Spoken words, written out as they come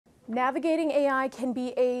Navigating AI can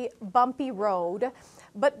be a bumpy road,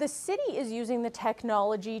 but the city is using the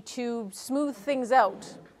technology to smooth things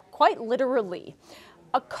out, quite literally.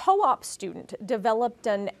 A co-op student developed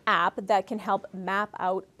an app that can help map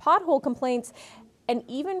out pothole complaints and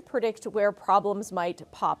even predict where problems might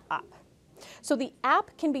pop up. So the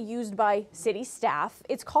app can be used by city staff.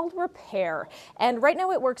 It's called Repair, and right now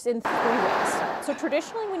it works in 3 ways. So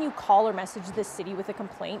traditionally, when you call or message the city with a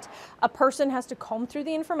complaint, a person has to comb through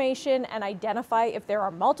the information and identify if there are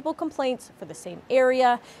multiple complaints for the same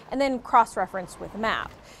area, and then cross-reference with a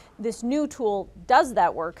map. This new tool does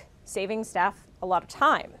that work, saving staff a lot of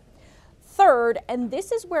time. Third, and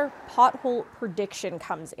this is where pothole prediction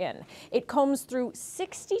comes in. It combs through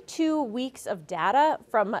 62 weeks of data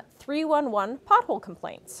from 311 pothole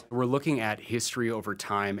complaints. We're looking at history over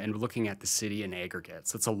time and looking at the city in aggregate.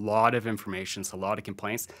 So it's a lot of information, it's a lot of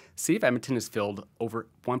complaints. City of Edmonton has filled over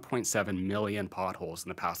 1.7 million potholes in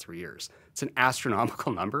the past 3 years. It's an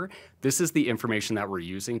astronomical number. This is the information that we're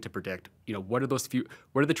using to predict, what do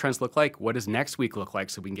the trends look like? What does next week look like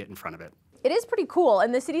so we can get in front of it? It is pretty cool,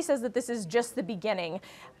 and the city says that this is just the beginning,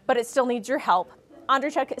 but it still needs your help.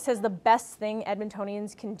 Andrzejczyk says the best thing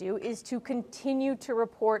Edmontonians can do is to continue to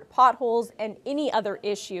report potholes and any other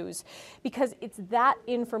issues, because it's that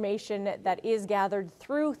information that is gathered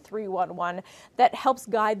through 311 that helps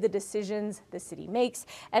guide the decisions the city makes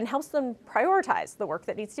and helps them prioritize the work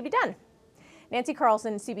that needs to be done. Nancy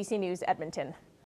Carlson, CBC News, Edmonton.